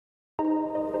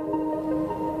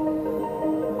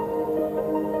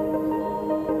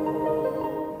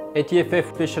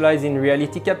ATFF specializes in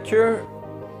reality capture.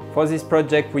 For this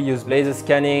project we use laser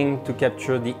scanning to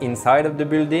capture the inside of the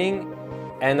building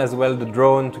and as well the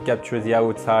drone to capture the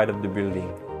outside of the building.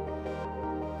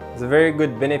 The very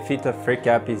good benefit of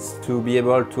ReCap is to be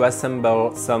able to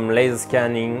assemble some laser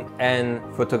scanning and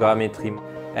photogrammetry,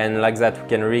 and like that we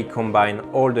can recombine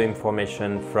all the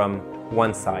information from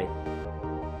one side.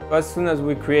 As soon as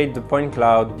we create the point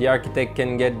cloud, the architect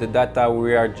can get the data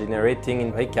we are generating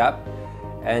in ReCap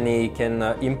and he can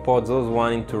import those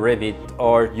ones into Revit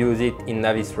or use it in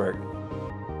Navisworks.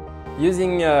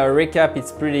 Using ReCap,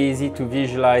 it's pretty easy to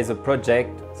visualize a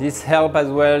project. This helps as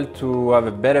well to have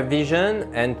a better vision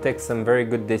and take some very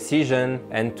good decisions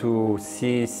and to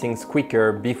see things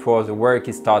quicker before the work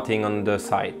is starting on the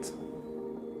site.